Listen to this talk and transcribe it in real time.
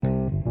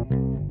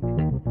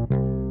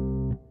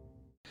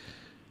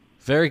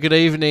Very good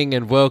evening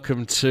and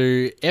welcome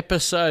to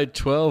episode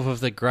 12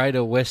 of the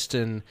Greater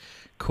Western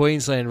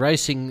Queensland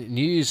Racing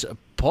News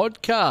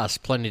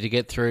podcast. Plenty to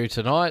get through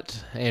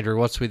tonight. Andrew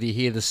Watts with you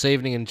here this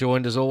evening and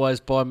joined as always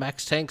by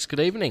Max Tanks. Good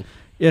evening.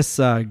 Yes,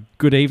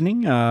 good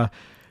evening.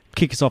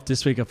 Kick us off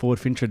this week, forward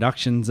for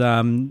introductions.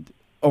 I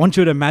want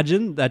you to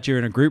imagine that you're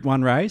in a Group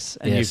 1 race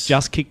and you've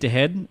just kicked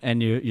ahead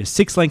and you're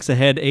 6 lengths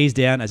ahead, ease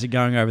down as you're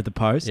going over the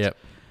post. Yep.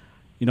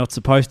 You're not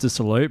supposed to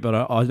salute,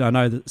 but I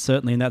know that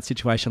certainly in that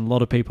situation, a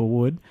lot of people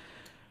would.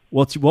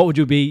 What would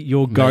you be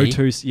your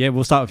go-to? Yeah,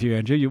 we'll start with you,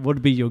 Andrew. What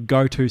would be your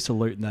go-to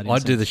salute in that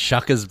instance? I'd do the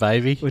shuckers,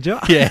 baby. Would you?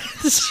 Yeah.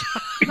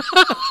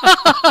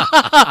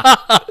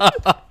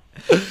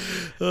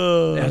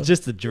 It's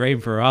just a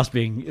dream for us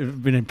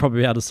being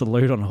probably able to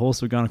salute on a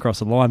horse we're going across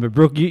the line. But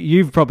Brooke,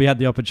 you've probably had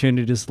the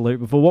opportunity to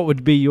salute before. What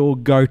would be your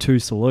go-to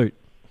salute?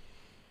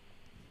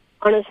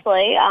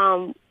 Honestly,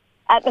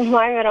 at the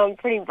moment I'm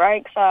pretty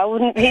broke, so I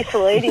wouldn't be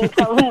saluting,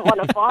 so I wouldn't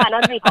want to fight.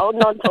 I'd be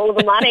holding on to all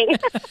the money.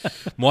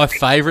 My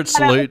favourite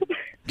salute...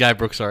 Go,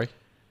 Brooke, sorry.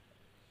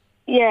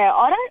 Yeah,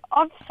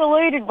 I've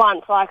saluted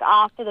once, like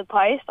after the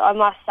post. I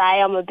must say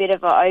I'm a bit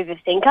of an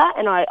overthinker,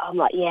 and I'm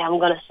like, yeah, I'm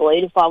going to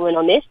salute if I win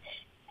on this.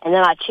 And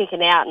then I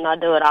chicken out and I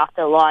do it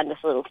after the line,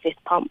 just a little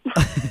fist pump.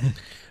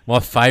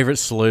 My favourite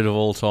salute of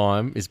all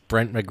time is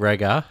Brent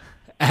McGregor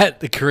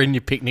at the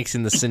Carina Picnics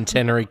in the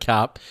Centenary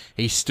Cup.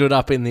 He stood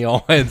up in the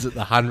irons at the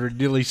 100,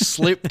 nearly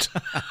slipped.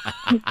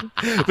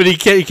 But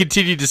he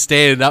continued to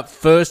stand up.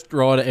 First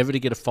rider ever to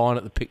get a fine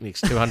at the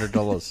picnics,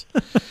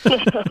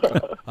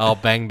 $200. Oh,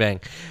 bang, bang.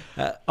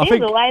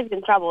 He's always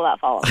in trouble, that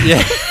fella.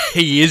 Yeah,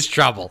 he is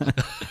trouble.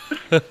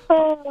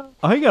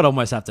 I think I'd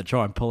almost have to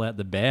try and pull out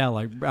the bow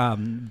like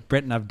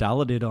Brenton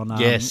Avdulla did on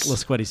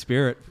Lasquetti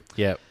Spirit.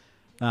 Yep.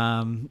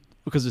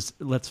 Because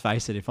let's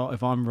face it, if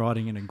I'm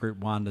riding in a Group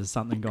 1, there's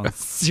something gone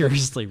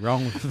seriously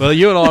wrong with Well,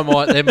 you and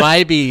I there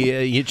may be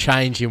a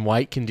change in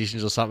weight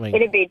conditions or something.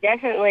 It'd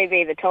definitely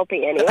be the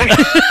toppy anyway.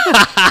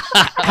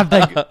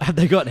 Have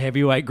they got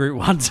heavyweight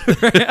Group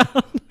 1s around?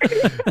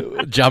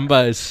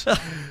 Jumbos.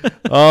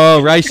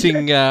 Oh,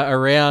 racing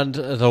around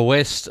the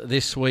West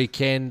this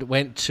weekend.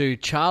 Went to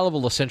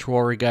Charleville, the Central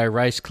Warrego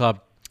Race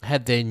Club,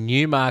 had their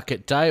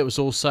Newmarket Day. It was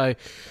also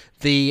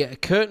the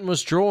curtain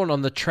was drawn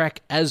on the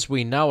track as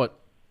we know it.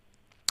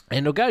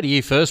 And I'll go to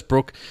you first,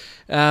 Brooke.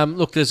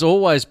 Look, there's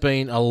always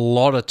been a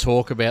lot of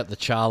talk about the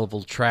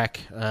Charleville track.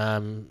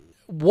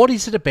 What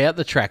is it about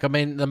the track? I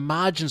mean, the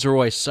margins are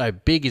always so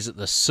big. Is it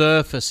the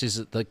surface? Is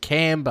it the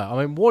camber?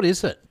 I mean, what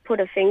is it?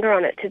 Put a finger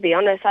on it, to be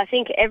honest. I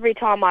think every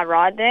time I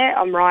ride there,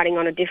 I'm riding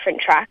on a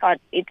different track.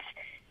 It's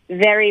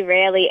very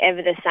rarely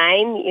ever the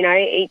same. You know,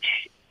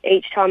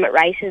 each time it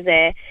races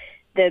there,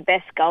 the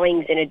best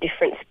going's in a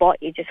different spot.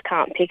 You just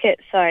can't pick it.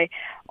 So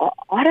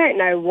I don't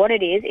know what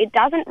it is. It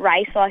doesn't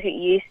race like it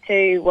used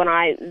to when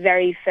I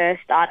very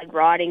first started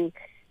riding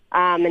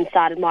and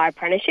started my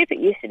apprenticeship. It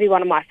used to be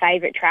one of my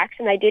favourite tracks,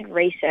 and they did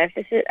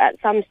resurface it at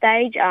some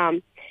stage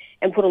and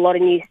put a lot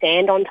of new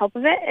sand on top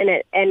of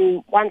it.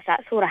 And once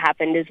that sort of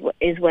happened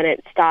is when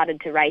it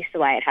started to race the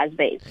way it has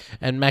been.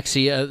 And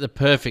Maxie, the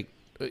perfect,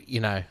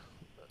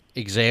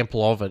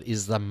 example of it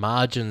is the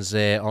margins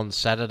there on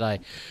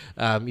Saturday.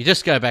 You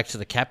just go back to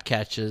the cap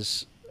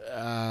catches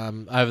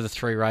over the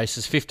 3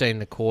 races: 15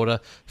 and a quarter,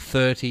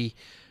 30,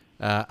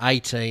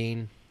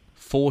 18,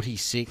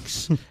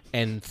 46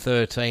 and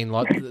 13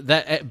 like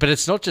that. But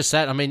it's not just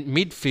that. I mean,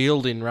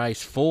 midfield in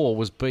race 4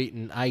 was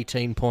beaten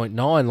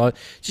 18.9, like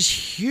just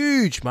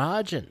huge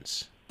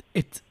margins.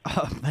 It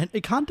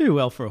can't do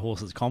well for a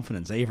horse's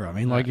confidence either. I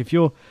mean, like if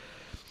you're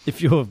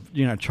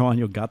trying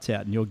your guts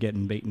out and you're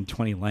getting beaten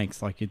 20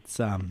 lengths, like it's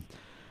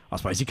I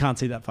suppose you can't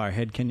see that far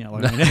ahead, can you?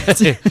 Like, like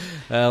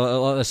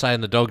they're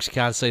saying the dogs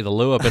can't see the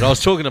lure, but I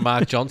was talking to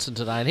Mark Johnson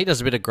today, and he does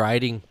a bit of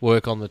grading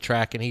work on the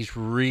track, and he's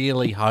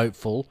really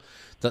hopeful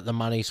that the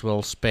money's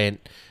well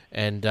spent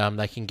and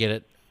they can get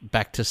it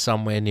back to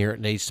somewhere near it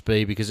needs to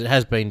be, because it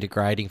has been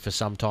degrading for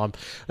some time.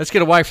 Let's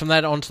get away from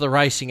that onto the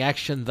racing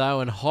action,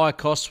 though, and High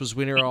Cost was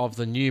winner of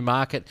the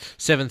Newmarket,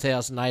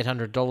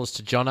 $7,800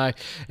 to Jono,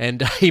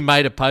 and he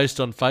made a post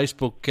on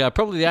Facebook,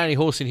 probably the only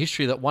horse in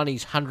history that won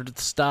his 100th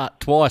start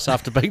twice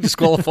after being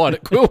disqualified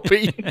at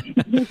Quilpie.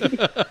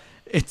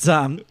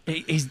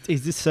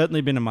 He's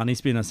certainly been a money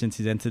spinner since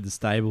he's entered the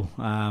stable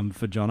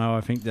for Jono.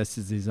 I think this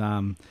is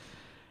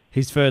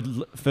his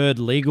third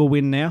legal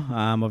win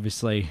now,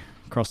 obviously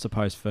across the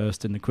post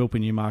first in the Quilpie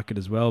Newmarket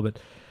as well. But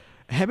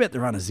how about the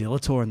runner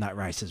Zillator in that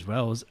race as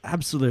well? It was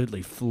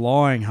absolutely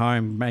flying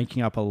home,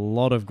 making up a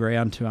lot of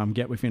ground to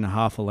get within a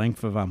half a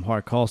length of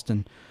High Cost.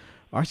 And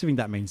I actually think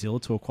that means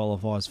Zillator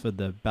qualifies for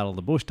the Battle of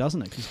the Bush,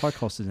 doesn't it? Because High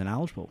Cost is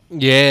ineligible.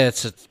 Yeah,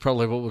 it's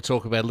probably what we'll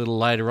talk about a little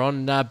later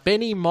on.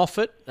 Benny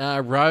Moffat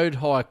rode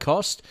High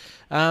Cost.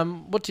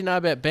 What do you know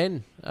about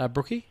Ben,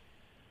 Brookie?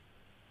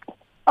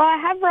 I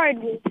have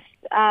rode with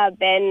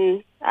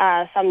Ben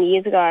some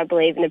years ago, I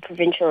believe, in the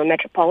Provincial and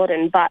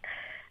Metropolitan. But,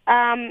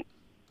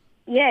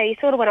 he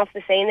sort of went off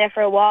the scene there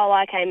for a while.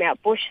 I came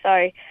out bush,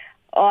 so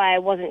I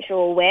wasn't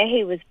sure where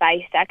he was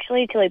based,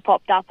 actually, till he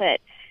popped up at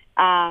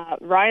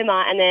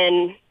Roma. And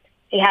then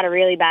he had a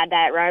really bad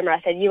day at Roma.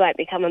 I said, you won't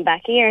be coming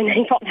back here. And then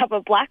he popped up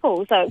at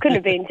Blackall, so it couldn't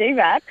have been too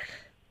bad.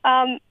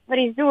 But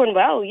he's doing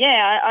well.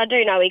 Yeah, I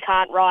do know he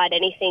can't ride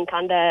anything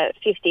under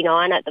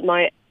 59 at the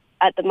moment.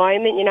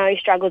 He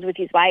struggles with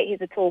his weight.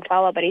 He's a tall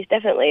fella, but he's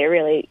definitely a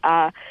really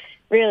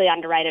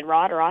underrated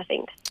rider, I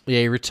think.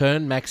 Yeah, he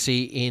returned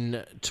Maxi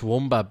in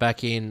Toowoomba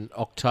back in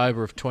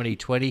October of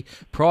 2020.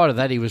 Prior to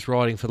that, he was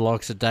riding for the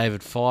likes of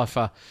David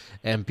Pfeiffer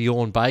and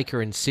Bjorn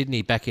Baker in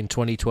Sydney back in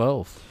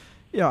 2012.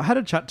 Yeah, I had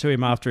a chat to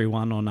him after he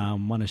won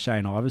on one of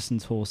Shane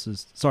Iverson's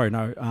horses.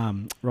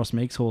 Ross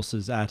Meek's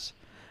horses at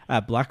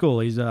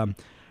Blackall. He's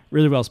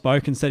really well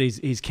spoken. Said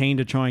he's keen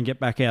to try and get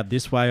back out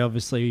this way.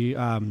 Obviously,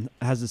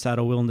 has the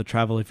saddle, willing to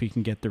travel if he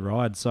can get the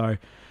ride. So.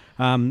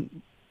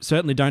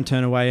 Certainly don't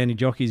turn away any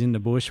jockeys in the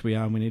bush. We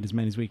need as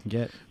many as we can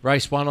get.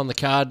 Race 1 on the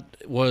card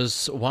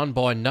was won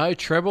by No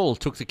Treble.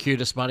 Took the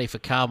cutest money for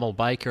Carmel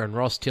Baker and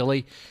Ross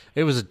Tilley.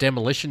 It was a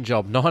demolition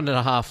job.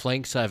 9.5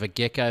 lengths over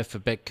Gecko for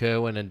Beck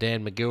Kerwin and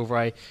Dan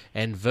McGilvray,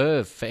 and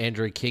Verve for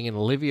Andrew King and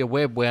Olivia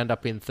Webb wound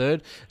up in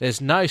third. There's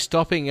no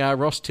stopping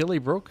Ross Tilley,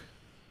 Brooke.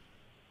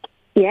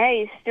 Yeah,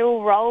 he's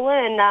still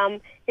rolling,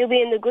 and he'll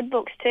be in the good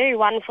books too.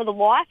 One for the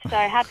wife, so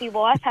happy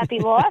wife.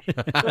 You're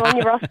on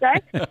your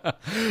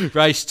roster.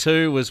 Race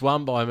 2 was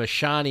won by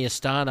Mashani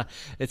Astana.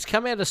 It's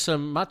come out of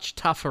some much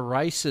tougher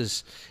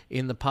races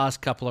in the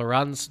past couple of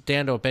runs,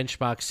 down to a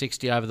benchmark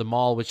 60 over the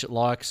mile, which it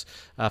likes.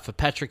 For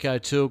Patrick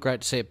O'Toole, great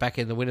to see it back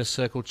in the winner's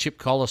circle. Chip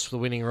Collis for the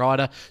winning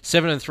rider.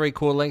 7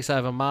 3/4 lengths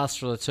over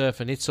Master of the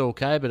Turf, and It's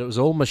Okay, but it was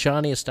all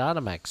Mashani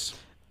Astana, Max.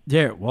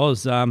 Yeah, it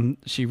was.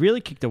 She really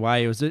kicked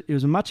away. It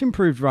was a much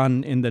improved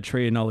run in the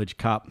Tree of Knowledge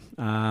Cup,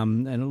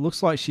 and it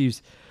looks like she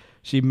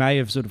may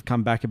have sort of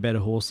come back a better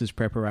horse this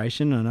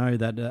preparation. I know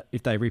that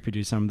if they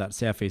reproduce some of that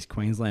Southeast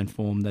Queensland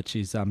form, that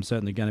she's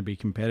certainly going to be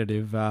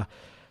competitive.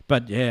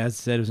 But yeah, as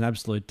I said, it was an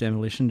absolute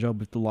demolition job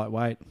with the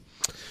lightweight.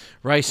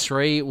 Race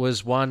 3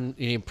 was won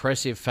in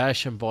impressive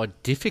fashion by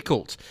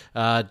Difficult,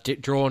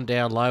 drawn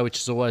down low, which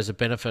is always a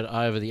benefit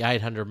over the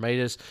 800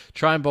 metres.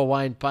 Trained by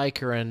Wayne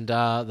Baker, and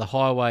the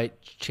highweight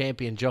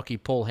champion jockey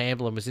Paul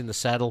Hamblin was in the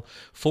saddle.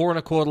 4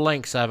 1/4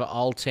 lengths over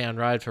Old Town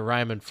Road for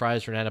Raymond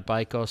Fraser and Anna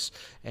Bakos,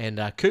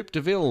 and Coupe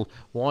de Ville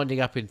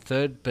winding up in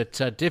third.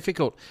 But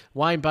Difficult,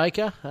 Wayne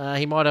Baker,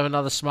 he might have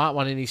another smart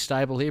one in his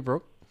stable here,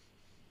 Brooke.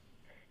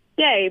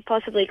 Yeah, he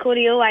possibly could.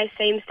 He always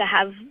seems to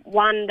have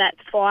one that's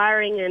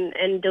firing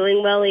and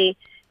doing well. He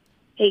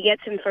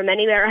gets them from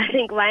anywhere, I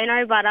think,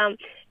 Wayno, but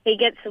he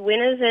gets the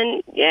winners,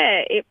 and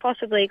yeah, it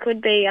possibly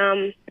could be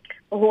a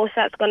horse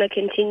that's going to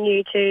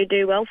continue to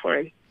do well for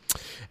him.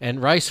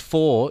 And race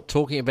 4,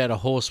 talking about a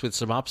horse with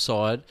some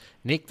upside,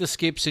 Nick the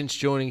Skip, since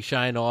joining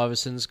Shane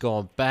Iverson's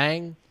gone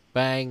bang,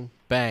 bang,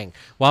 bang.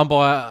 Won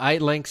by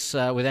 8 lengths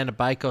with Anna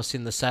Bakos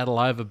in the saddle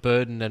over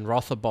Burden and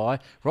Rotherby.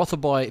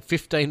 Rotherby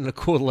 15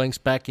 1/4 lengths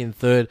back in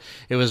third.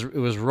 It was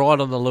right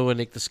on the lure,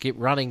 Nick the Skip,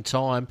 running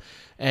time,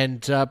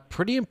 and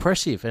pretty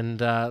impressive, and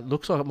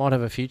looks like it might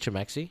have a future,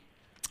 Maxi.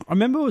 I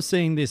remember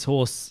seeing this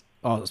horse,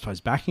 I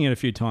suppose, backing it a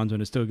few times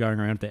when it's still going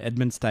around the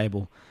Edmund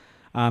stable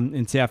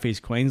in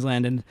southeast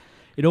Queensland, and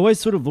it always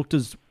sort of looked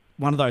as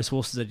one of those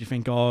horses that you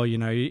think,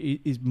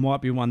 he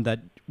might be one that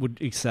would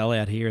excel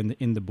out here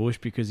in the bush,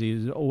 because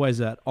he's always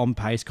that on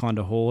pace kind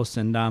of horse.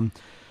 And I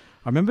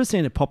remember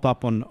seeing it pop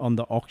up on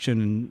the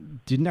auction,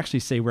 and didn't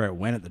actually see where it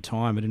went at the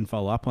time. I didn't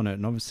follow up on it,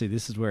 and obviously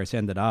this is where it's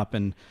ended up,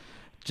 and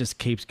just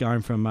keeps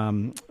going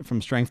from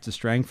strength to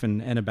strength.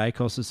 And Anna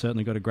Bakos has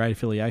certainly got a great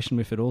affiliation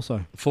with it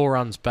also. 4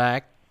 runs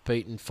back,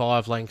 beaten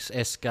 5 lengths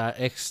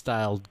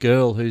Exdale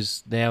Girl,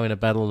 who's now in a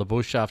battle of the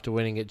bush after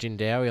winning at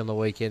Jindawi on the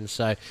weekend.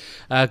 So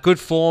good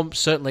form,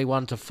 certainly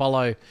one to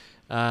follow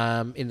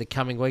in the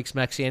coming weeks.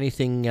 Maxie,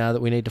 anything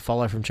that we need to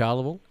follow from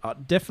Charleville?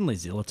 Definitely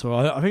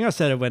Zillator. I think I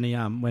said it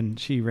when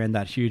she ran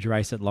that huge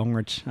race at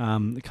Longreach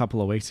a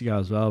couple of weeks ago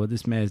as well, but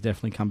this mare's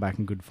definitely come back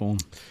in good form.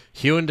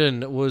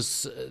 Hewenden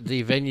was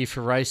the venue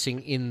for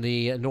racing in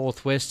the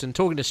Northwest, and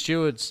talking to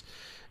stewards,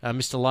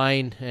 Mr.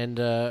 Lane and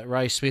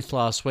Ray Smith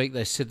last week,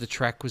 they said the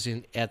track was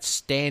in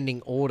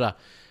outstanding order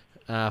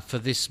for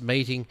this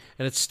meeting,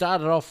 and it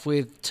started off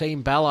with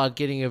Team Ballard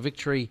getting a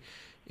victory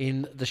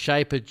in the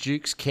shape of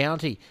Dukes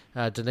County.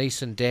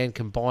 Denise and Dan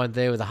combined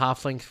there with a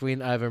half-length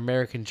win over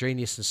American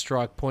Genius and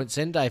Strike Point.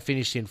 Zenday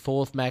finished in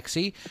 4th,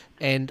 Maxi,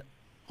 and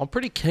I'm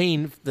pretty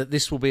keen that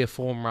this will be a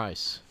form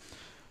race.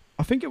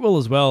 I think it will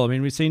as well. I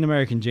mean, we've seen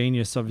American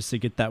Genius obviously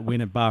get that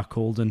win at Bar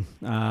Calden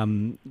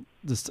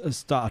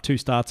 2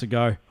 starts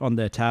ago on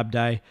their tab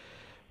day.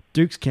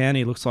 Dukes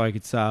County looks like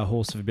it's a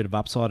horse of a bit of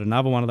upside.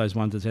 Another one of those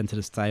ones that's entered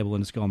a stable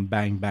and it's gone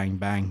bang, bang,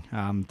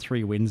 bang.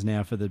 3 wins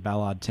now for the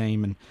Ballard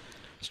team. And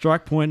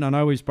Strike Point, I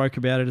know we spoke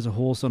about it as a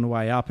horse on the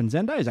way up, and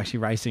Zenday is actually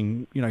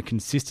racing,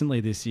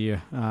 consistently this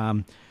year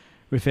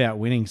without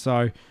winning.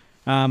 So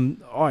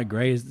I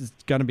agree. It's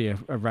going to be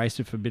a race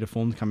with a bit of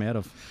form to come out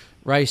of.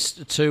 Race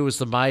 2 was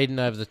the maiden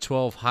over the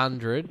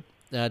 1200.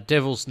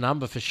 Devil's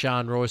Number for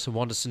Sean Royce and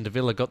Wanderson de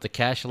Villa got the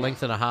cash, a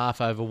length and a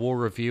half over War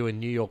Review and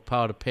New York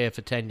Power to pair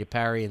for Tanya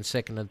Parry in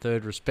second and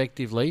third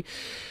respectively.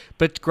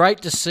 But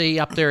great to see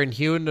up there in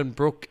Hughenden,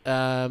 Brooke,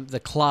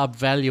 the club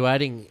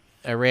valuating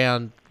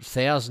around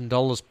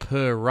 $1,000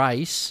 per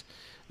race.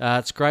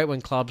 It's great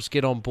when clubs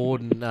get on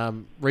board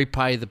and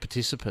repay the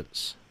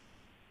participants.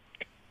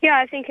 Yeah,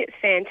 I think it's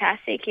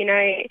fantastic.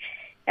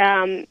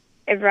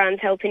 Everyone's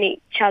helping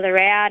each other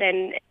out,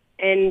 and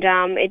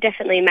it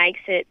definitely makes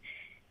it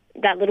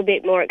that little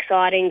bit more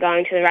exciting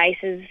going to the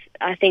races,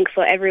 I think,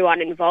 for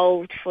everyone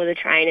involved, for the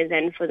trainers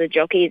and for the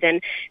jockeys,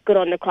 and good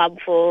on the club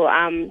for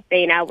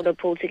being able to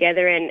pull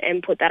together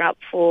and put that up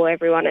for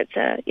everyone.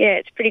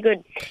 It's pretty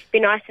good. Be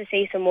nice to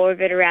see some more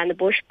of it around the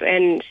bush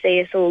and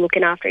see us all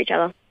looking after each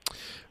other.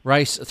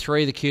 Race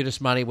 3, the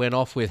cutest money went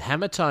off with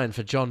Hammertone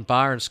for John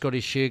Barr and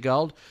Scottish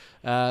Sheargold.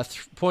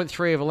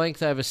 0.3 of a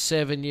length over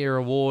 7-year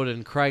award,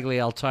 and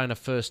Craigley Altona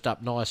first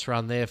up. Nice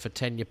run there for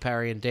Tanya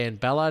Parry and Dan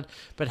Ballard.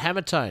 But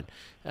Hammertone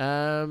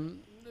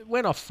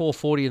went off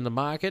 440 in the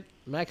market,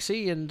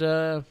 Maxi, and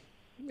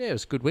it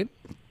was a good win.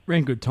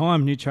 Ran good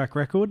time, new track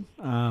record,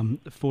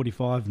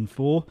 45 and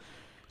 4.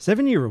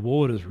 7-year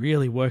award is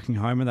really working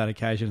home on that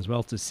occasion as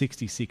well to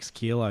 66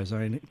 kilos. I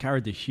mean, it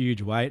carried the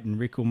huge weight, and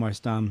Rick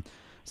almost was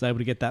able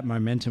to get that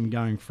momentum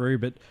going through.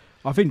 But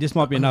I think this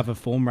might be another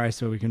form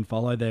race where we can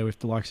follow there with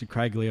the likes of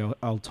Craigley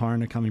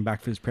Altona coming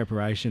back for his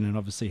preparation, and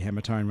obviously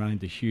Hammertone running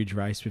the huge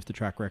race with the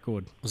track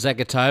record.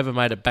 Zagatova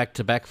made it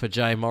back-to-back for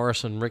Jay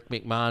Morris and Rick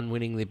McMahon,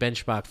 winning the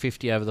benchmark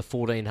 50 over the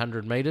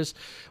 1,400 metres.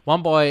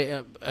 Won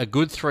by a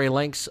good 3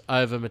 lengths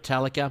over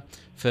Metallica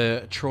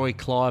for Troy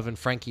Clive and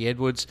Frankie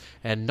Edwards,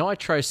 and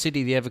Nitro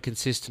City, the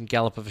ever-consistent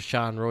galloper for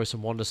Sean Royce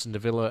and Wanderson de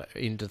Villa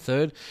into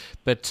third.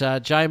 But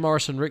Jay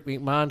Morris and Rick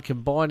McMahon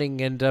combining,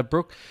 and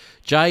Brooke,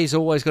 Jay's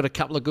always got a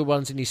couple of good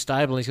ones in his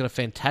stable, and he's got a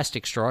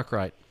fantastic strike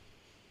rate.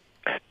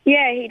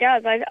 Yeah, he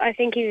does. I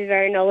think he's a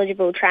very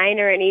knowledgeable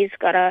trainer, and he's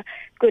got a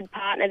good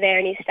partner there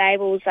in his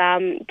stables.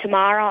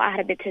 Tamara, I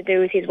had a bit to do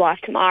with his wife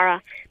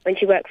Tamara when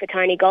she worked for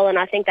Tony Gollan.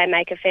 I think they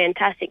make a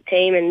fantastic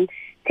team, and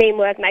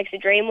teamwork makes the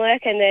dream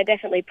work, and they're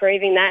definitely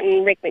proving that.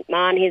 And Rick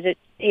McMahon,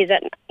 he's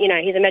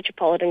a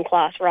metropolitan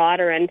class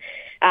rider, and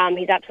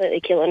he's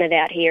absolutely killing it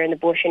out here in the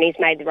bush, and he's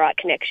made the right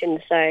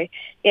connections. So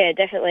yeah,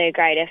 definitely a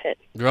great effort.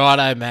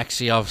 Righto,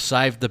 Maxie, I've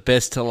saved the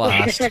best to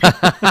last.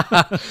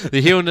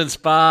 The Hughenden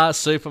Spa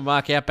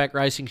Supermark Outback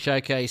Racing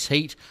Showcase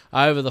Heat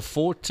over the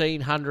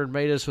 1,400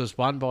 metres was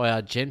won by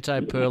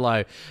Argento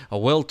Perlo. A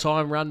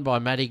well-timed run by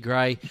Matty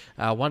Gray.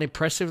 Won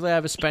impressively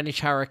over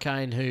Spanish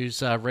Hurricane,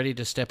 who's ready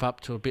to step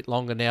up to a bit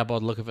longer now by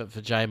the look of it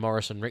for Jay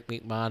Morris and Rick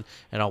McMahon.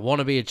 And I want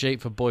to be a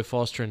Jeep for Boy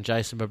Foster and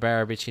Jason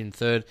Babarovich in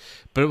third.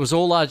 But it was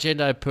all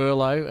Argento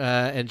Perlo,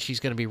 and she's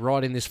going to be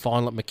right in this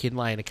final at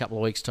McKinley in a couple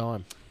of weeks'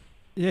 time.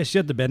 Yeah, she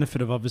had the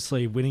benefit of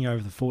obviously winning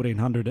over the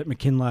 1,400 at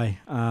McKinley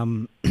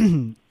a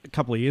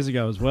couple of years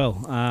ago as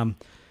well. I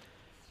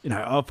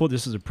thought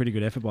this was a pretty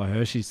good effort by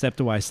her. She stepped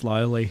away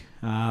slowly,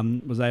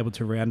 was able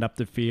to round up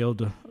the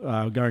field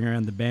going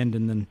around the bend,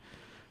 and then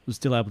was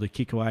still able to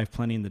kick away with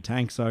plenty in the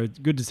tank. So it's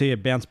good to see her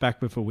bounce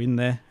back with a win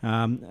there.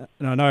 And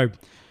I know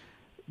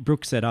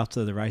Brooke said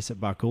after the race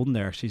at Barcaldine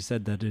there, she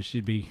said that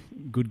she'd be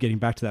good getting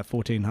back to that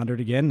 1,400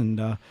 again,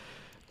 and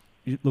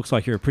it looks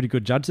like you're a pretty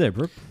good judge there,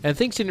 Brooke. And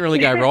things didn't really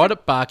go right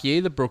at Barkey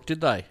either, Brooke,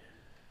 did they?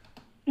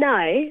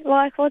 No,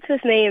 what's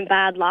with me and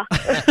bad luck?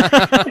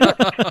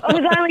 I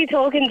was only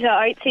talking to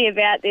Oatsy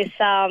about this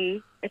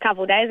a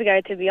couple of days ago,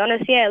 to be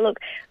honest. Yeah, look,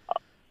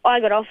 I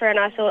got off her, and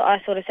I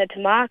sort of said to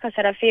Mark, I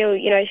said, I feel,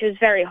 she was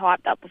very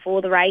hyped up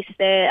before the race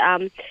there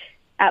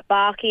at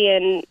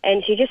Barkey,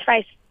 and she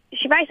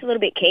raced a little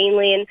bit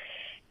keenly, and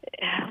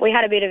we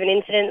had a bit of an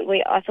incident.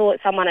 I thought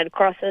someone had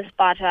crossed us,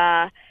 but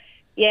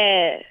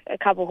a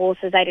couple of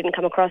horses, they didn't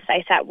come across.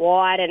 They sat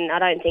wide, and I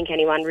don't think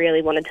anyone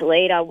really wanted to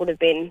lead. I would have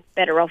been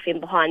better off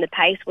in behind. The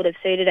pace would have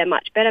suited her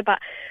much better, but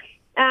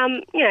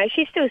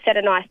she still set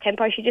a nice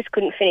tempo. She just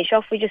couldn't finish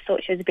off. We just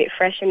thought she was a bit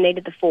fresh and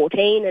needed the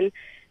 14, and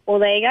well,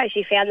 there you go.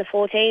 She found the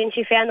 14 and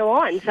she found the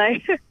line. So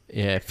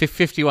yeah,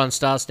 51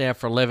 starts now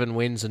for 11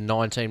 wins and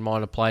 19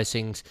 minor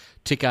placings.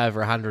 Tick over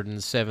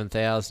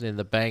 107,000 in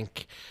the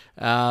bank.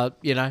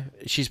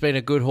 She's been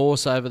a good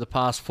horse over the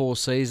past 4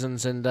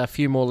 seasons, and a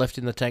few more left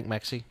in the tank,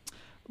 Maxie.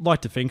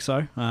 Like to think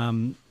so.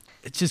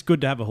 It's just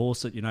good to have a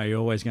horse that you're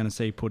always going to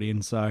see put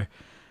in. So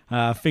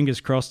fingers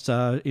crossed,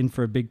 in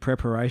for a big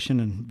preparation,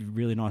 and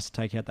really nice to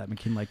take out that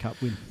McKinley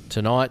Cup win.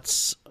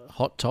 Tonight's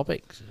hot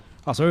topic.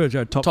 Oh, sorry,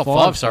 Joe. Top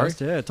five. Sorry.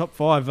 Yeah, top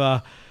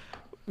 5.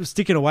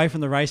 Sticking away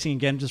from the racing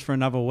again just for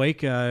another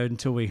week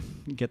until we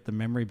get the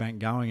memory bank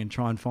going and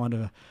try and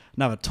find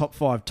another top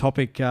 5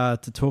 topic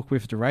to talk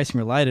with the racing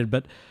related.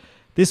 But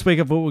this week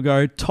I thought we'd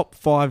go top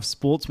 5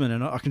 sportsmen,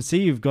 and I can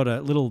see you've got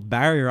a little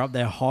barrier up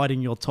there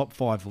hiding your top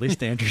 5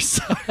 list, Andrew.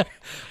 So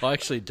I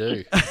actually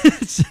do.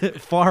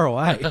 Fire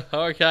away.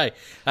 Okay.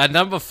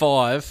 Number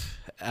 5,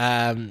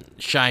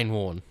 Shane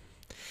Warne.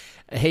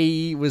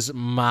 He was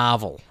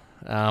marvel.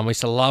 We used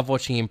to love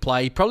watching him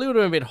play. He probably would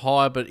have been a bit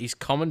higher, but his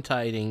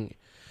commentating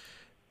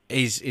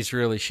He's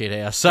really shit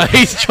house. So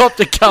he's dropped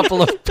a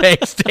couple of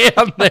pegs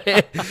down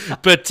there.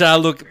 But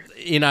look,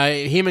 you know,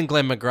 him and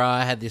Glenn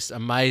McGrath had this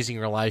amazing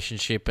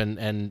relationship, and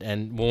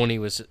Warney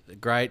was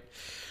great.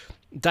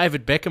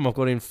 David Beckham, I've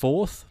got in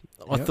fourth.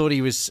 I thought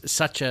he was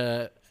such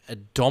a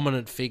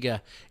dominant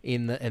figure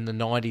in the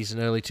 90s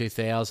and early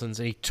 2000s,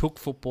 and he took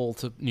football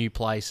to new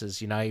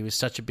places. You know, he was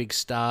such a big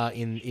star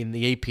in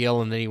the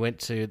EPL, and then he went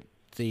to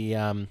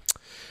the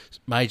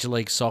Major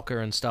League Soccer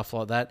and stuff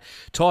like that.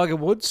 Tiger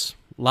Woods,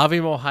 love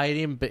him or hate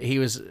him, but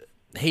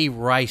he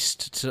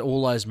raced to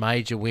all those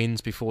major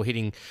wins before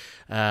hitting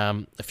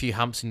a few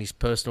humps in his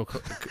personal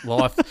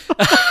life.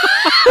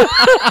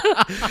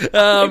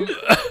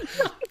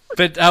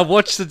 But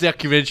watch the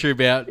documentary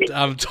about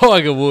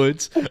Tiger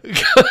Woods,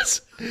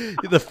 because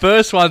the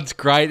first one's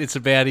great. It's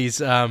about his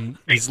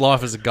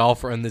life as a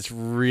golfer and this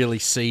really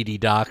seedy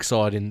dark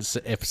side in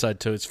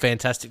episode 2. It's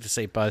fantastic to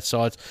see both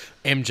sides.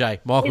 MJ,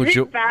 Michael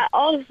Jordan. I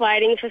was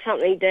waiting for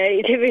something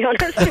dirty, to be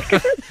honest.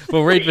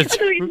 Well, read I thought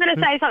you were going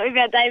to say something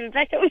about David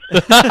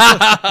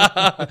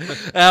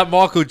Beckham.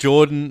 Michael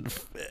Jordan,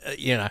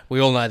 you know, we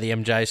all know the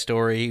MJ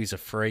story. He was a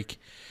freak.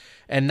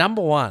 And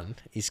number 1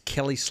 is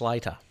Kelly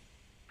Slater,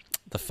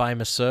 the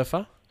famous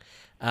surfer.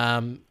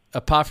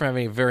 Apart from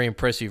having a very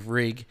impressive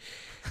rig,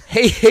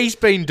 he's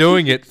been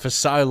doing it for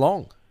so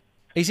long.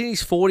 He's in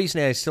his 40s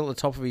now. He's still at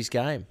the top of his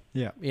game.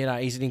 Yeah. You know,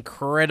 he's an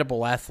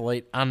incredible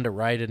athlete,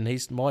 underrated, and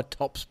he's my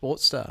top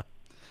sports star.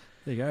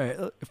 There you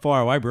go.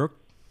 Fire away, Brooke.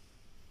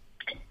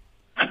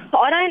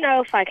 I don't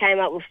know if I came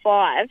up with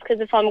 5, because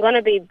if I'm going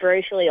to be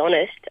brutally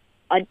honest,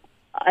 I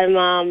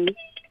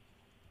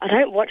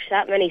don't watch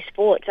that many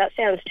sports. That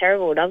sounds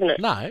terrible, doesn't it?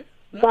 No.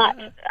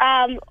 But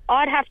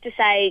I'd have to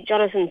say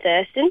Jonathan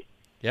Thurston.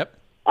 Yep.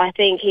 I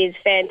think he's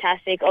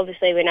fantastic.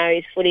 Obviously, we know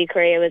his footy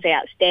career was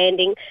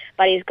outstanding,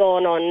 but he's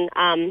gone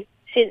on,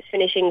 since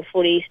finishing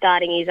footy,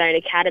 starting his own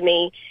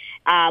academy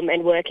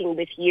and working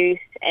with youth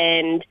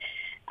and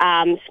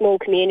small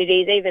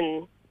communities,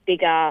 even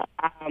bigger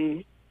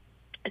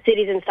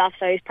cities and stuff.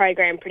 So his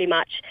program pretty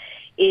much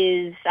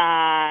is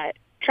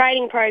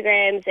training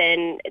programs,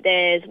 and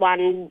there's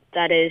one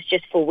that is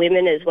just for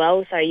women as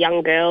well, so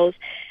young girls,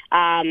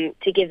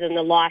 to give them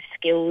the life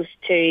skills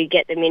to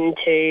get them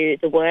into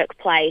the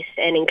workplace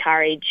and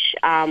encourage,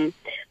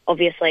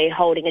 obviously,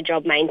 holding a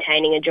job,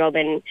 maintaining a job,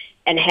 and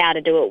how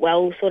to do it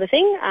well, sort of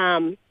thing.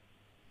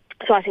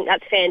 So I think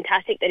that's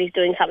fantastic that he's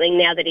doing something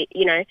now that,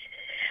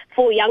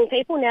 for young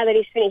people, now that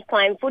he's finished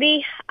playing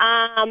footy.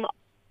 I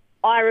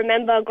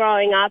remember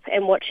growing up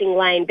and watching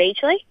Lane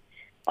Beachley.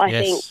 I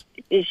think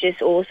is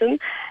just awesome.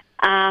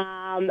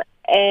 And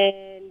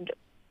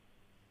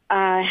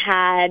I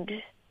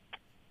had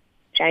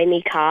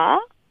Jamie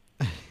Carr.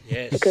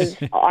 Yes. Because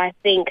I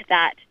think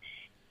that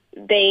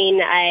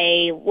being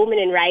a woman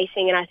in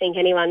racing, and I think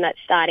anyone that's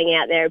starting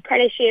out their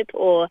apprenticeship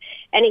or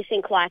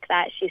anything like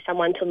that, she's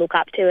someone to look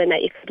up to and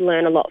that you could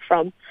learn a lot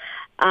from.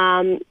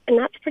 And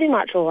that's pretty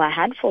much all I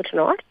had for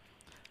tonight.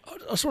 I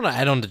just want to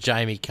add on to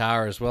Jamie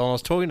Carr as well. I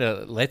was talking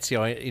to Letzi,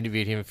 I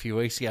interviewed him a few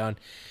weeks ago, and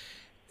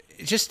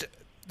just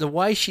the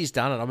way she's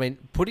done it, I mean,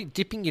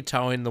 dipping your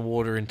toe in the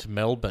water into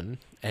Melbourne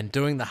and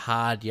doing the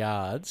hard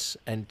yards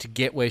and to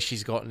get where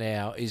she's got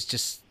now is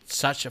just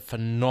such a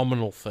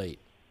phenomenal feat.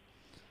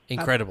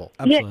 Incredible.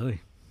 Absolutely.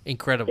 Yeah.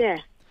 Incredible. Yeah.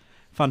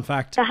 Fun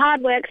fact. The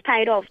hard work's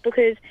paid off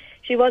because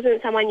she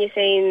wasn't someone you've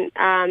seen,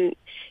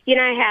 you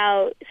know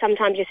how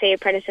sometimes you see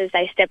apprentices,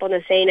 they step on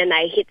the scene and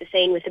they hit the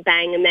scene with a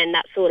bang and then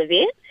that's sort of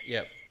it.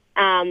 Yep.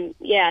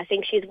 I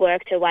think she's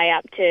worked her way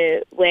up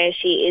to where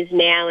she is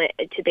now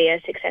to be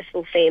a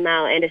successful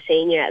female and a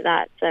senior at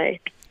that. So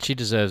she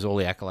deserves all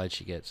the accolades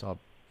she gets.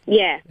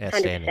 Yeah,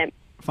 outstanding. 100%.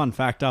 Fun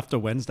fact, after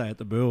Wednesday at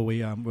the Bull,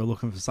 we were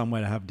looking for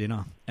somewhere to have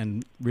dinner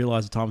and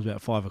realised the time was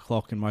about 5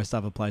 o'clock and most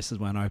other places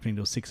weren't opening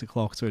till 6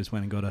 o'clock, so we just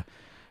went and got a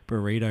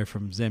burrito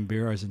from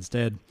Zambiro's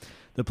instead.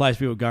 The place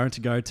we were going to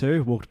go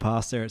to, walked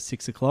past there at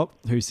 6 o'clock.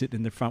 Who's sitting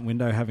in the front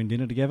window having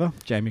dinner together?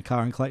 Jamie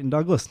Carr and Clayton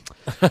Douglas.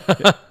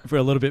 If we're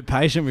a little bit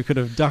patient, we could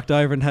have ducked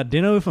over and had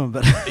dinner with them.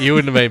 But you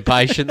wouldn't have been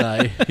patient,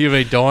 though. You'd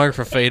been dying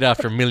for a feed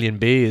after a million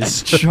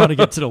beers. Trying to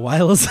get to the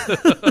Whalers.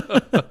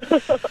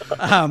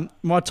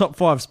 My top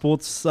 5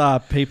 sports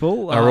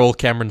people are all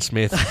Cameron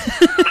Smith.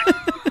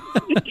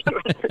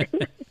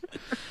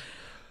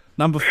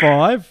 Number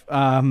 5,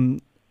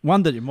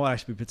 one that you might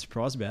actually be a bit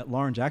surprised about,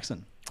 Lauren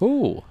Jackson.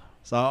 Ooh.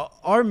 So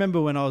I remember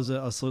when I was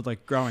sort of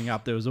like growing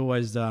up, there was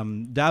always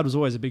Dad was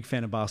always a big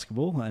fan of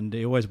basketball, and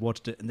he always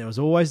watched it. And there was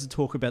always the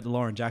talk about the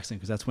Lauren Jackson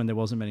because that's when there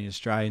wasn't many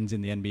Australians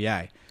in the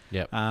NBA.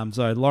 Yep.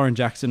 So Lauren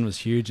Jackson was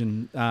huge,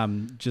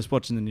 and just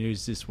watching the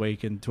news this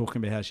week and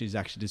talking about how she's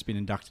actually just been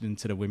inducted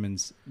into the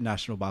Women's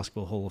National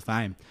Basketball Hall of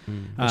Fame.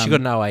 She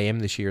got an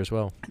OAM this year as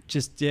well.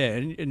 Just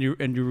and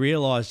you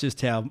realise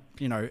just how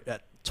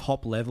at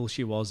top level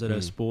she was at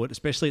her sport,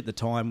 especially at the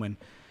time when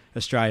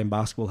Australian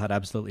basketball had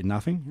absolutely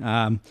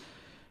nothing.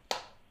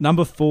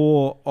 Number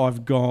 4,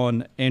 I've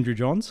gone Andrew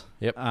Johns.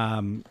 Yep.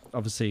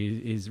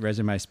 Obviously, his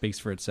resume speaks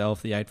for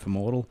itself, the 8 for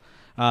Mortal.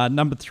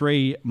 Number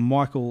 3,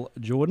 Michael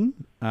Jordan,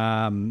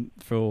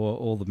 for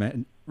all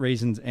the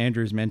reasons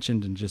Andrew's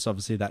mentioned, and just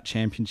obviously that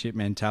championship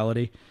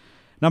mentality.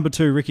 Number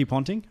 2, Ricky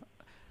Ponting.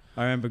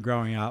 I remember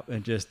growing up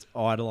and just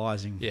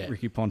idolising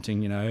Ricky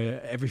Ponting. You know,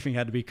 everything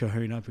had to be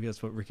Kahuna because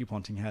that's what Ricky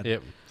Ponting had.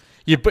 Yep.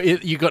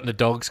 You got into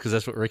dogs because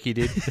that's what Ricky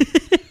did.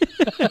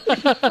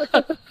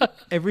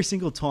 Every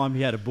single time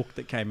he had a book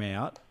that came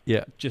out,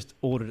 just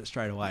ordered it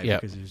straight away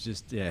because it was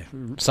just,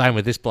 Same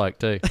with this bloke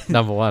too,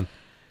 number 1.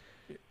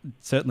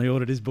 Certainly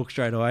ordered his book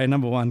straight away.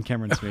 Number 1,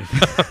 Cameron Smith.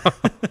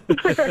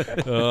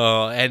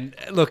 And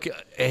look,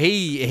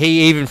 he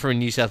even from a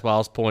New South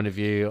Wales point of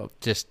view,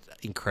 just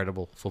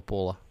incredible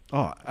footballer.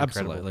 Oh,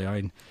 absolutely. I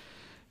mean,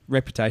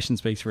 reputation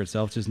speaks for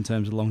itself just in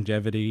terms of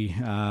longevity.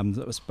 I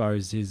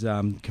suppose his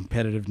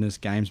competitiveness,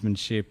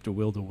 gamesmanship, the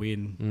will to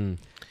win.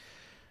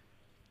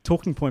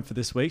 Talking point for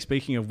this week,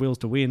 speaking of wills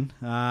to win,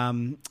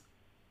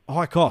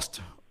 High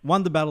Cost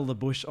won the Battle of the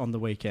Bush on the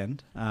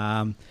weekend.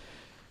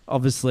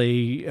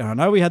 Obviously, I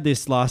know we had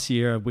this last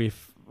year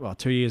with,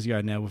 2 years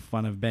ago now, with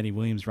one of Benny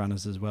Williams'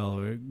 runners as well,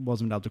 who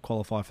wasn't able to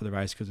qualify for the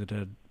race because it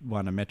had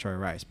won a metro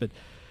race. But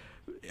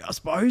I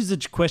suppose the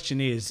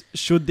question is,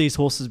 should these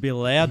horses be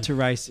allowed to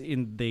race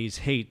in these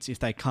heats if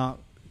they can't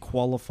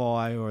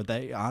qualify or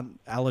they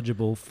aren't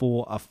eligible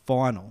for a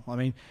final? I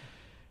mean,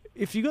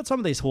 if you've got some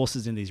of these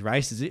horses in these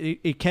races,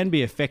 it can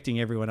be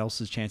affecting everyone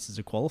else's chances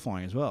of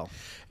qualifying as well.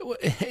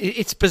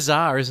 It's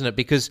bizarre, isn't it?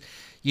 Because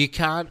you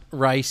can't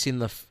race in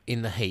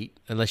the heat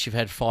unless you've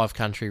had 5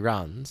 country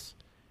runs.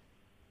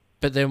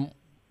 But then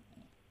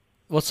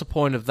what's the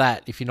point of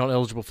that if you're not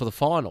eligible for the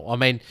final? I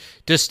mean,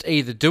 just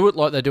either do it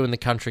like they do in the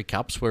country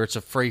cups where it's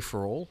a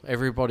free-for-all,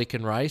 everybody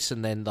can race,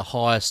 and then the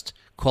highest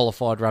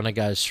qualified runner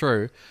goes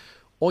through,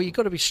 or you've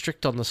got to be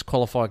strict on the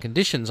qualifying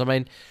conditions. I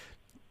mean,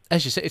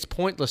 as you said, it's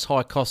pointless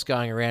High Cost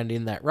going around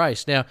in that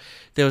race. Now,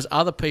 there was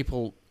other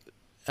people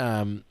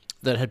that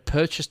had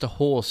purchased a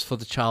horse for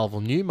the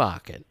Charleville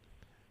Newmarket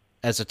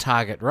as a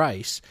target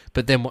race,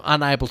 but then were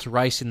unable to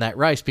race in that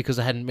race because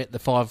they hadn't met the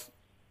 5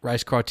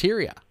 race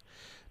criteria.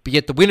 But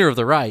yet the winner of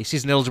the race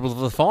isn't eligible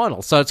for the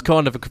final. So it's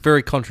kind of a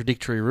very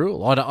contradictory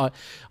rule.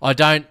 I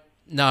don't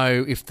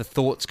know if the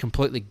thought's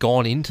completely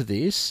gone into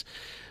this,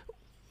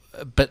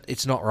 but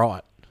it's not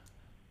right.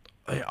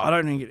 I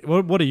don't think...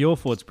 What are your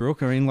thoughts,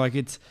 Brooke? I mean, like,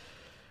 it's...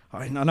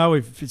 I know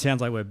it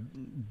sounds like we're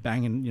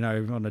banging,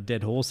 on a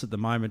dead horse at the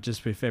moment,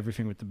 just with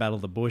everything with the Battle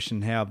of the Bush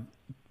and how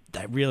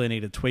they really need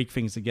to tweak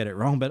things to get it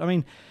wrong. But, I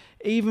mean,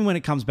 even when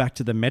it comes back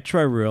to the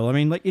Metro rule, I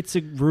mean, like, it's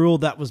a rule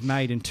that was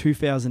made in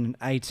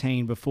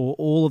 2018 before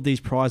all of these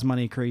prize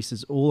money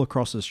increases all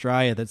across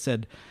Australia that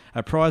said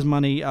a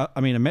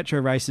Metro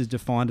race is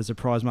defined as a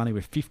prize money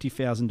with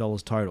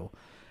 $50,000 total.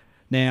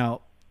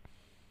 Now...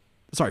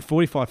 Sorry,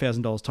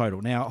 $45,000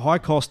 total. Now, High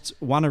Cost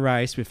won a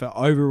race with an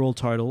overall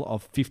total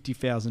of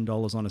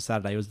 $50,000 on a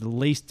Saturday. It was the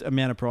least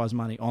amount of prize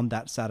money on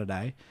that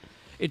Saturday.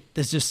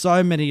 There's just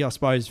so many, I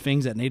suppose,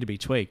 things that need to be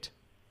tweaked.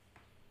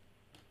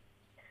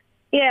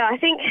 Yeah, I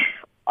think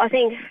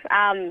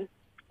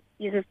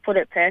you just put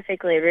it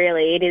perfectly,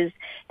 really. It is,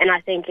 and I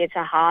think it's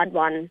a hard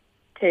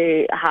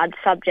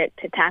subject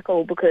to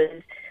tackle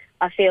because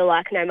I feel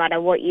like no matter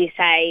what you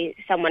say,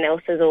 someone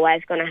else is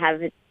always going to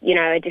have,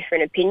 a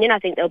different opinion. I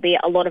think there'll be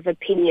a lot of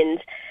opinions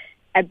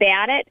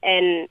about it,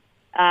 and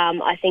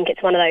I think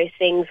it's one of those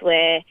things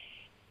where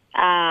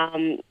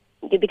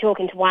you'll be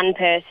talking to one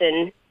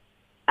person,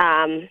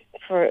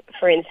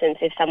 for instance,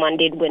 if someone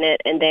did win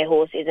it and their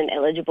horse isn't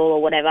eligible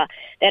or whatever,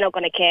 they're not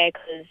going to care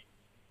because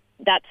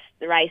that's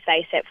the race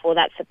they set for,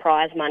 that's the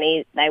prize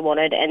money they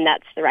wanted, and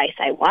that's the race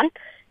they won.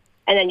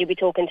 And then you'll be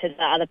talking to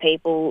the other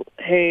people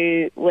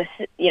who were,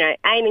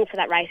 aiming for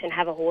that race and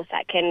have a horse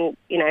that can,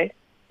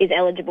 is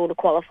eligible to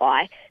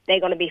qualify. They're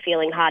going to be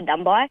feeling hard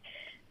done by.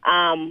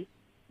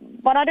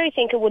 But I do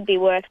think it would be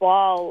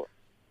worthwhile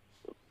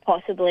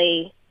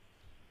possibly,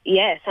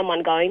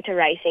 someone going to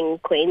Racing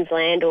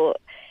Queensland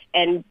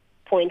and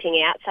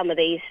pointing out some of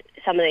these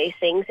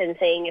things and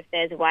seeing if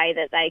there's a way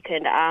that they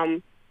could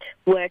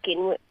work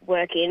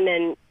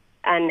in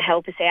and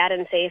help us out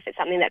and see if it's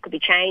something that could be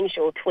changed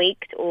or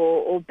tweaked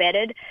or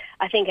bettered.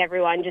 I think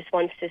everyone just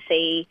wants to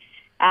see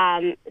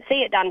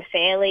it done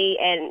fairly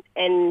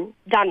and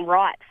done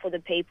right for the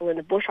people in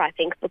the bush, I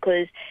think,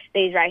 because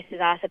these races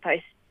are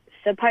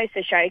supposed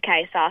to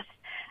showcase us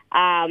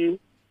and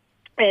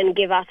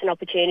give us an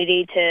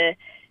opportunity to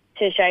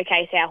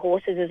showcase our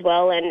horses as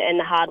well and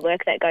the hard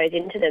work that goes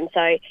into them.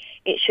 So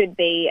it should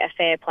be a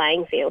fair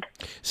playing field.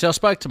 So I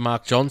spoke to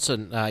Mark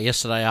Johnson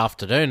yesterday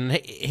afternoon,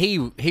 and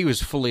he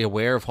was fully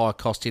aware of High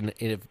Cost in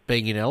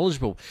being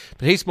ineligible,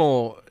 but he's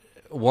more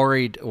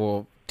worried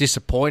or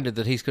disappointed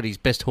that he's got his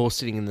best horse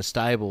sitting in the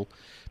stable,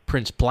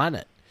 Prince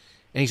Planet,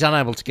 and he's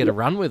unable to get a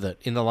run with it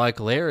in the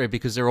local area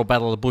because they're all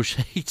Battle of the Bush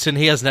heats and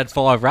he hasn't had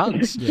 5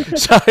 runs.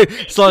 So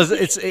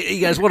he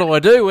goes, what do I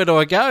do? Where do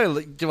I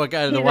go? Do I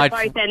go to the weight?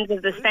 He's at both ends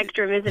of the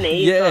spectrum, isn't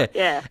he?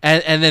 Yeah.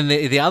 And then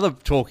the other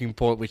talking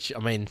point, which, I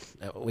mean,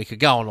 we could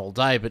go on all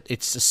day, but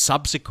it's the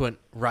subsequent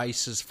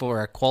races for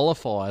our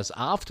qualifiers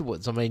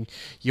afterwards. I mean,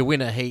 you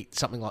win a heat,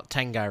 something like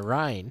Tango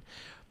Rain,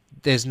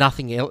 there's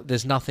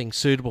nothing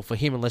suitable for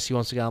him unless he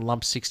wants to go and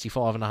lump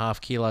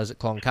 65.5 kilos at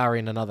Cloncurry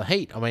in another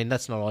heat. I mean,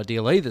 that's not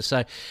ideal either.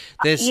 So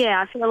there's...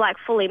 Yeah, I feel like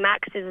Fully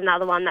Max is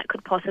another one that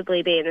could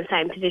possibly be in the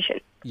same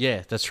position.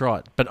 Yeah, that's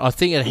right. But I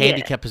think at a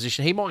handicap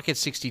position, he might get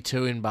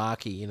 62 in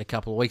Barkey in a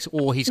couple of weeks,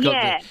 or he's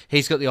got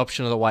the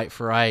option of the weight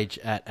for age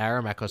at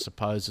Aramac, I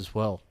suppose, as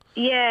well.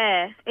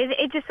 Yeah,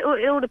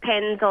 it all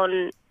depends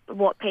on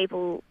what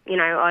people,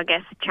 I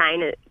guess,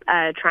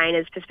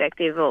 trainers'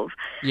 perspective of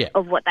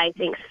what they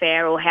think's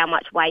fair, or how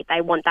much weight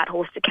they want that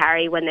horse to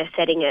carry when they're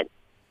setting it,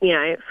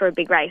 for a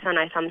big race. I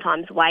know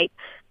sometimes weight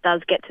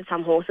does get to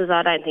some horses.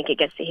 I don't think it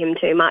gets to him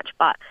too much,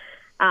 but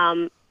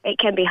it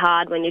can be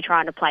hard when you're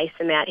trying to place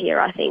them out here,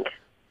 I think.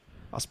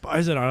 I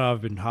suppose, I know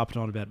I've been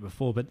harping on about it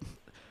before, but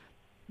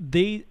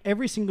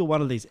every single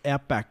one of these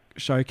Outback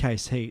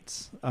Showcase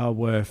heats are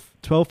worth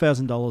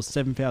 $12,000,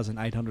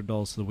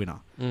 $7,800 to the winner.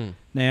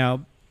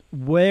 Now,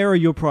 where are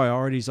your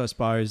priorities, I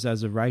suppose,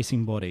 as a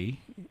racing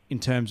body in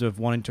terms of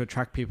wanting to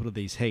attract people to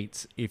these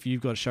heats? If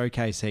you've got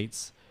showcase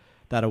heats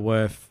that are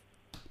worth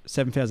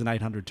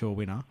 $7,800 to a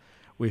winner,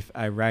 with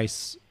a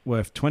race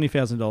worth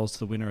 $20,000 to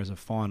the winner as a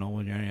final,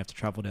 and you only have to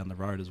travel down the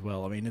road as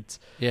well. I mean, it's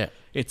I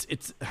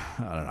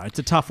don't know, it's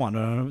a tough one.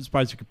 I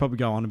suppose we could probably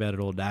go on about it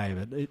all day,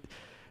 but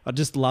I'd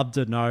just love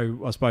to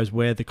know, I suppose,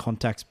 where the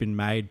contact's been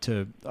made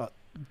to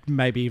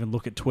maybe even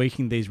look at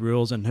tweaking these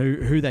rules, and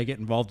who they get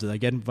involved. Do they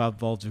get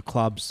involved with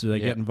clubs? Do they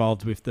get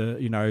involved with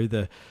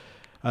the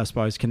I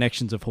suppose,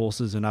 connections of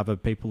horses and other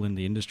people in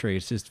the industry?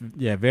 It's just,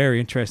 very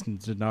interesting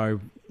to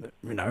know,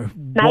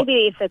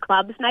 Maybe if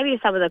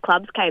some of the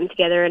clubs came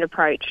together and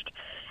approached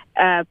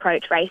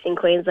Racing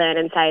Queensland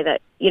and say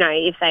that,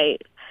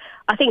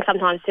 I think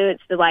sometimes too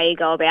it's the way you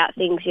go about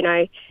things,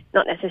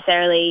 not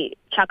necessarily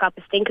chuck up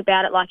a stink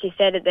about it. Like you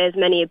said, there's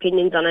many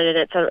opinions on it,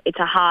 and it's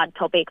a hard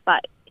topic,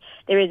 but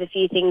there is a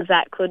few things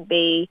that could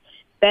be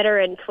better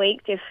and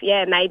tweaked. If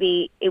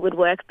maybe it would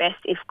work best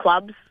if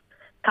clubs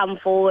come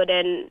forward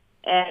and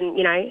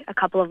a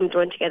couple of them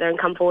join together and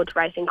come forward to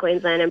Racing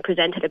Queensland and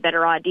presented a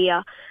better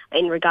idea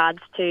in regards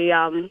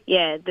to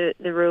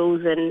the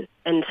rules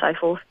and so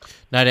forth.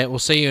 No doubt we'll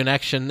see you in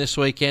action this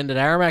weekend at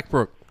Aramac,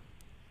 Brooke.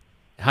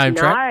 Home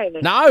track?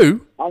 No,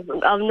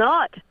 I'm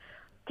not.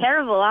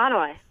 Terrible, aren't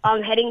I?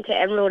 I'm heading to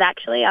Emerald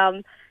actually.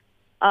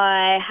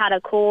 I had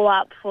a call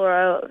up for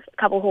a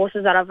couple of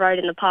horses that I've rode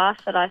in the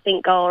past that I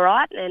think go all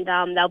right, and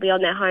they'll be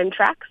on their home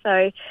track.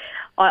 So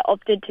I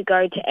opted to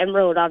go to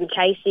Emerald. I'm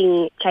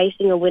chasing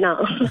a winner.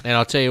 And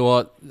I'll tell you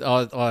what,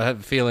 I have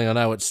a feeling I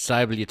know what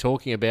stable you're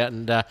talking about.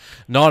 And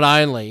not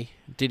only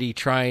did he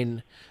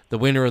train the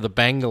winner of the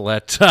Bengal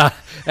at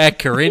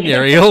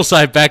Carinya, he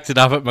also backed it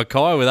up at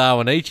Mackay with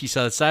Awanichi.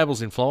 So the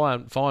stable's in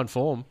fine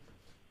form.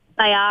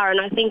 They are, and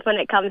I think when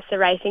it comes to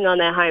racing on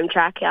their home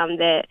track,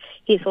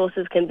 his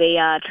horses can be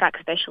track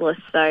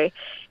specialists. So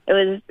it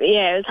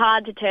was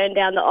hard to turn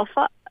down the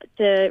offer,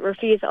 to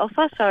refuse the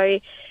offer. So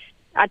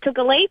I took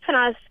a leap, and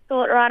I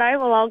thought, righto,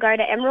 well, I'll go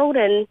to Emerald,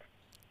 and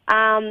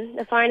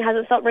the phone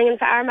hasn't stopped ringing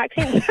for Aramac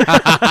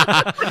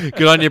since.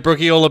 Good on you,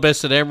 Brookie. All the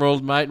best at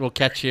Emerald, mate. We'll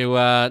catch you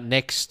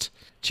next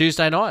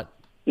Tuesday night.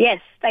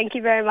 Yes, thank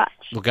you very much.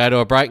 We'll go to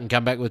a break and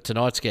come back with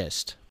tonight's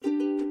guest.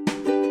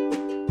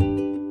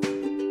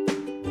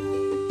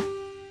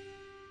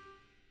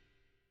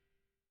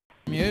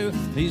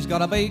 He's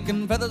got a beak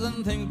and feathers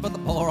and things, but the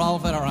poor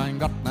old feather ain't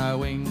got no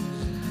wings.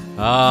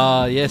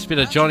 Ah, yes, bit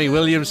of Johnny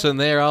Williamson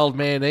there, old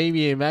man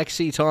Emu.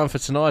 Maxi, time for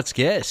tonight's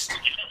guest.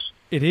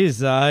 It is.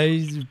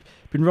 He's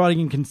been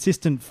riding in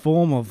consistent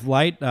form of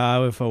late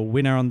with a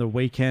winner on the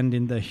weekend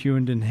in the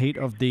Hughenden heat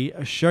of the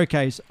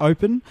Showcase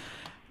Open.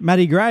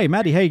 Matty Gray.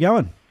 Matty, how you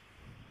going?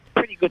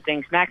 Pretty good,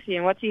 thanks, Maxi.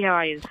 And what's he? How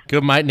are you?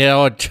 Good, mate.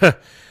 Now,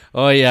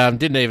 I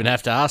didn't even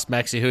have to ask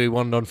Maxie who he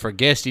wanted on for a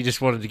guest. He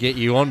just wanted to get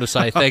you on to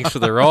say thanks for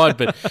the ride.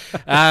 But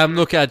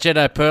look,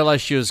 Jeno Perlo,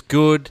 she was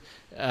good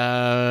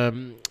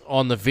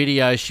on the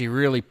video. She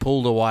really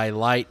pulled away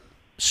late,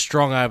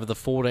 strong over the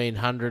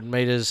 1,400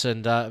 metres,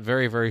 and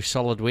very, very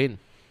solid win.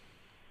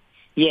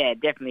 Yeah,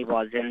 it definitely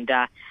was. And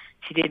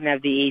she didn't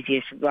have the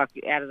easiest, out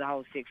of the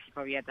whole six, she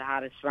probably had the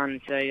hardest run.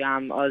 So I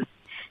was,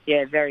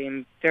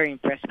 very, very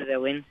impressed with her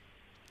win.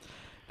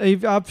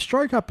 I've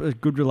struck up a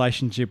good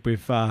relationship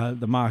with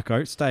the Mark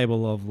Oates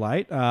stable of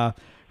late,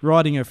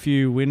 riding a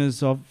few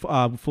winners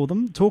for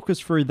them. Talk us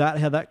through that,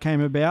 how that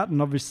came about.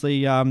 And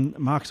obviously,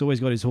 Mark's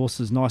always got his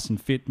horses nice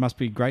and fit. Must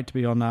be great to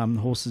be on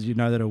horses that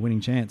are a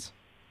winning chance.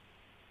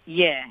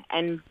 Yeah,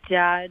 and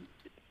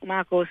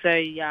Mark also,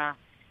 I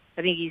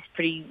think he's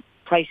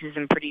places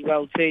them pretty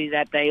well too,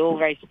 that they all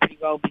race pretty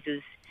well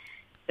because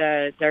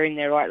they're in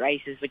their right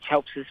races, which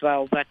helps as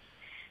well. But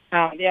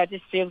I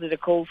just fielded a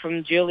call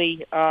from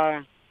Julie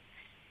a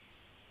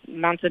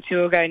month or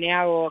two ago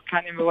now, or I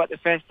can't remember what the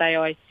first day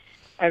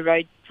I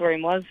rode for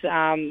him was.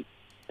 But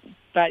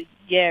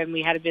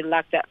we had a bit of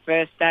luck that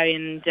first day,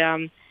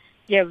 and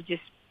we've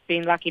just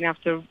been lucky enough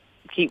to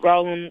keep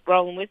rolling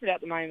with it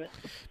at the moment.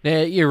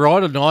 Now, you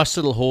ride a nice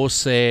little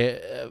horse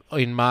there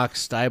in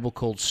Mark's stable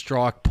called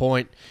Strike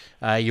Point.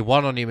 You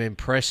won on him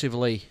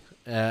impressively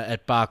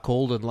at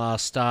Barcaldine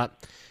last start.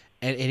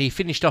 and he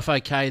finished off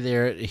okay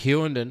there at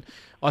Hewenden.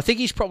 I think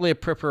he's probably a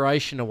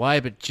preparation away,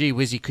 but gee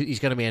whiz, he's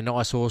going to be a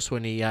nice horse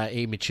when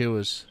he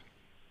matures.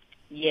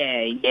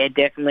 Yeah,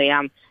 definitely.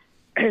 I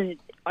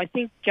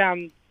think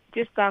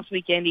just last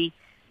weekend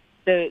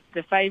the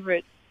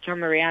favourite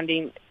come around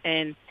him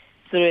and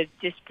sort of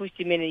just pushed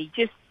him in, and he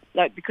just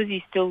because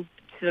he's still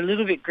sort of a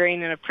little bit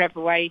green and a prep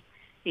away,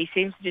 he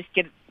seems to just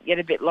get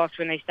a bit lost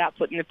when they start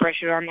putting the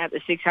pressure on at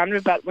the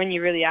 600. But when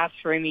you really ask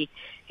for him,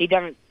 he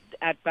done it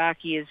at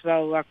Barkey as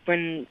well. Like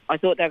when I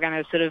thought they were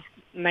going to sort of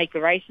make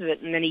a race of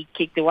it, and then he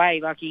kicked away.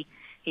 Like he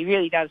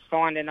really does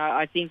find, and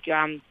I think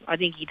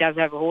he does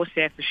have a horse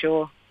there for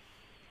sure.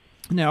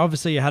 Now,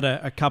 obviously, you had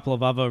a couple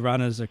of other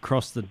runners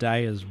across the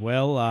day as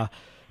well.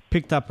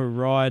 Picked up a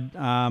ride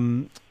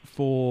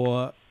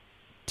for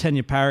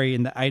Tenya Parry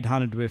in the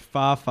 800 with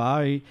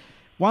Farfar. He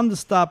won the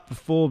start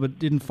before, but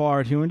didn't fire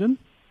at Hewenden.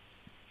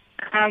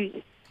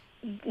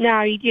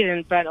 No, he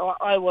didn't. But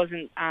I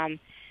wasn't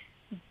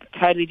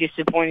totally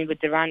disappointed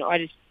with the run.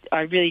 I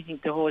really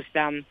think the horse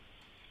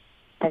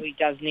probably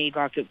does need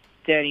like a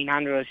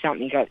 1300 or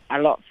something, got a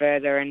lot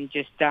further, and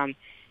just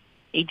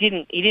he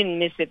didn't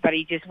miss it, but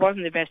he just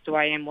wasn't the best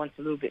away and wants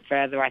a little bit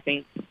further, I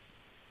think.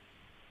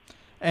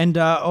 And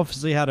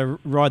obviously had a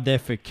ride there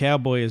for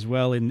Cowboy as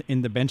well in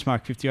the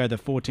benchmark 50 over the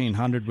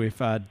 1400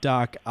 with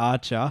Dark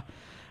Archer.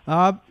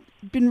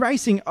 Been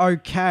racing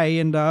okay,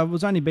 and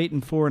was only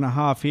beaten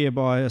 4.5 here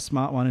by a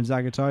smart one in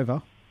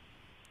Zagatova.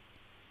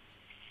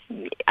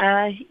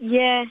 I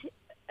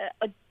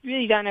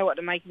really don't know what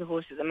to make of the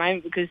horse at the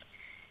moment, because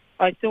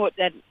I thought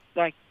that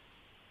like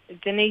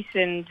Denise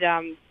and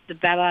the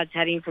Ballards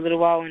had him for a little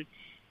while, and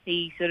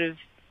he sort of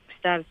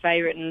started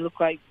favourite and looked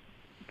like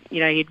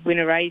he'd win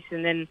a race,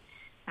 and then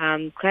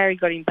Clary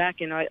got him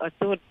back, and I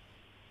thought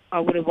I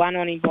would have won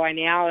on him by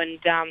now, and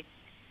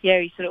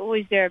he's sort of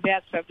always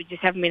thereabouts, but we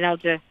just haven't been able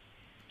to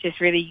just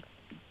really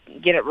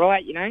get it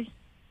right,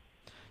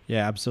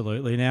 Yeah,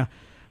 absolutely. Now,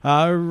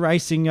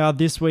 racing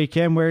this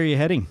weekend, where are you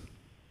heading?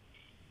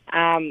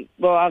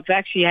 Well, I've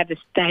actually had to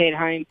stay at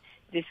home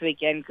this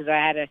weekend because I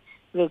had a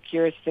little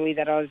curious filly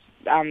that I was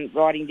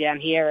riding down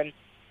here, and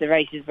the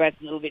race is worth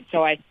a little bit,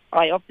 so I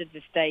opted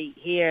to stay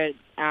here,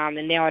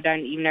 and now I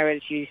don't even know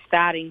whether she was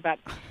starting, but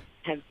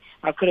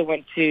I could have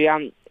went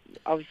to,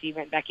 obviously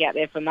went back out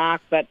there for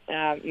Mark, but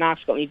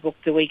Mark's got me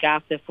booked the week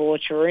after for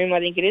Taroom, I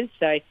think it is,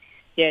 so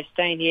yeah,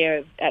 staying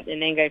here at the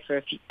Nango for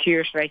a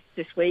curious race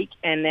this week,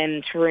 and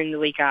then Taroom the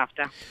week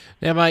after.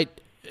 Now, mate,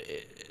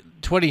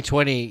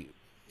 2020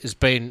 has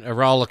been a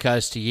roller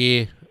coaster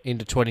year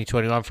into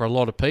 2021 for a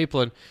lot of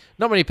people, and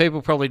not many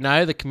people probably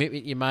know the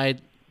commitment you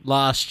made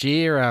last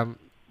year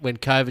when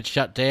COVID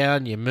shut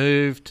down. You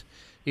moved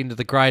into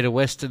the Greater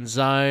Western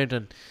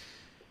Zone,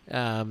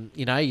 and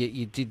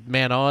you did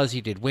Mount Isa,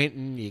 you did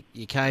Winton,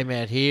 you came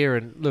out here,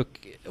 and look,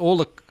 all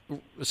the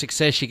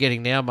success you're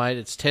getting now, mate,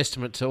 it's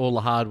testament to all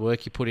the hard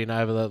work you put in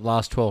over the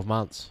last 12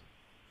 months.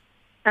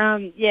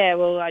 I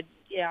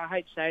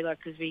hope so,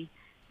 because we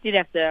did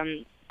have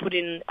to put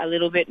in a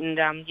little bit, and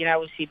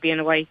obviously being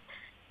away,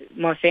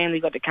 my family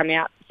got to come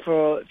out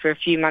for a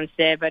few months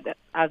there, but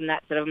other than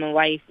that, sort of I'm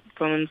away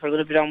from them for a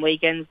little bit on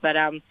weekends, but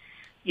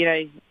the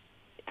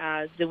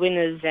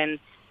winners and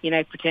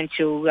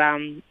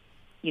potential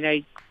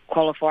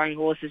qualifying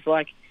horses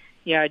like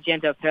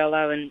Gento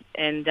Perlo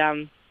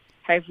and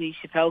hopefully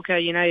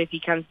Chapelco, if he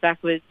comes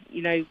back with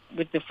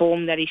with the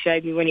form that he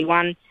showed me when he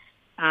won,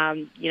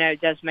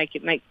 it does make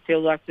it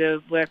feel like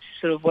the work's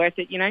sort of worth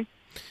it,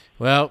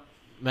 Well,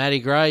 Matty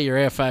Gray, you're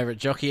our favourite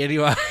jockey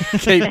anyway.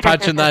 Keep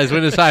punching those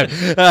winners home.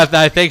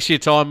 No, thanks for your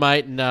time,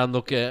 mate, and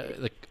look,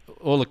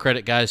 all the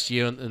credit goes to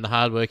you and the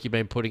hard work you've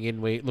been putting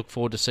in. We look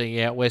forward to seeing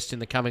you out west in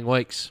the coming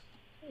weeks.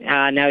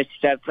 No, it's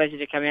a pleasure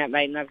to come out,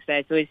 mate. And like I say,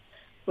 it's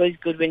always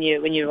good when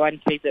you're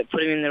riding people that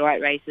put them in the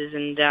right races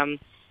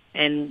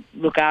and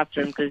look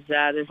after them, because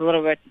there's a lot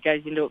of work that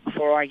goes into it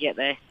before I get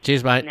there.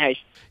 Cheers, mate.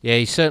 Yeah,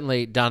 he's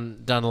certainly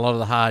done a lot of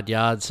the hard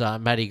yards,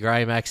 Matty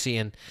Gray, Maxie,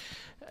 and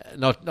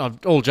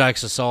not all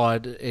jokes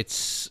aside,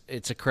 it's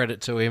a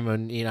credit to him,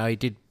 and he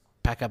did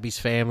pack up his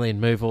family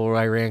and move all the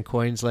way around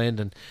Queensland,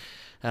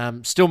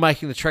 and still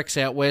making the treks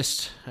out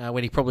west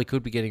when he probably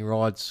could be getting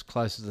rides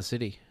closer to the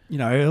city.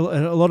 A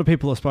lot of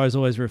people, I suppose,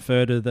 always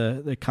refer to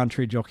the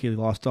country jockey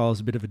lifestyle as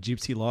a bit of a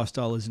gypsy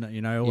lifestyle, isn't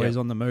it? Always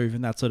on the move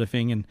and that sort of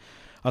thing. And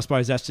I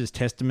suppose that's just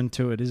testament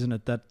to it, isn't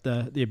it? That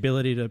the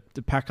ability to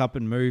pack up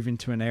and move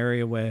into an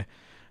area where,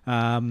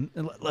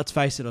 let's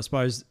face it, I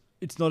suppose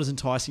it's not as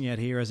enticing out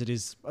here as it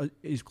is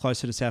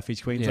closer to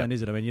southeast Queensland,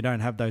 is it? I mean, you don't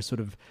have those sort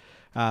of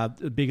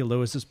bigger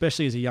lures,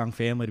 especially as a young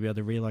family, to be able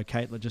to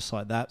relocate just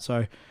like that.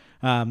 So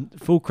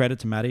full credit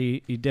to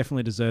Matty. He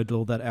definitely deserved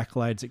all that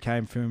accolades that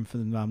came from him for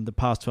the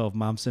past 12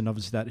 months, and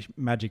obviously that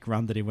magic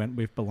run that he went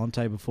with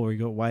Belmonte before he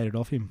got weighted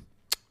off him.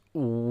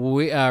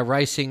 We are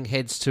racing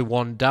heads to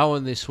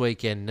Wandoan this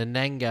weekend.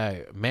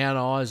 Nanango,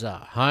 Mount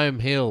Isa, Home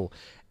Hill,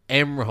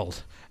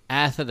 Emerald,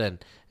 Atherton,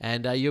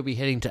 and you'll be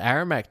heading to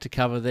Aramac to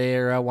cover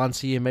their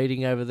once-a-year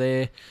meeting over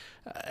there.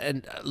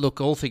 And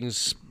look, all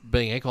things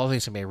being equal, I think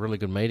it's going to be a really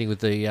good meeting with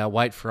the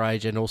Wait for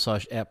Age and also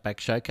Outback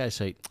Showcase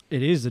heat.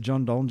 It is the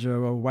John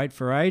Dollinger Wait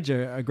for Age,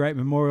 a great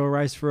memorial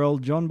race for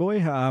old John Boy.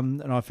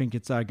 And I think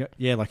it's, like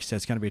you said,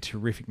 it's going to be a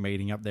terrific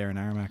meeting up there in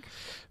Aramac.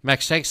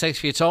 Max, thanks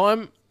for your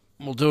time.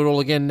 We'll do it all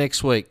again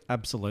next week.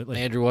 Absolutely.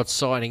 Andrew Watts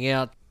signing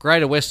out.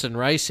 Greater Western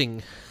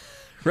Racing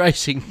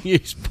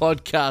News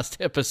Podcast,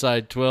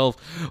 episode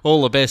 12.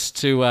 All the best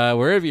to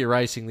wherever you're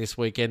racing this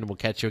weekend, and we'll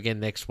catch you again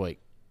next week.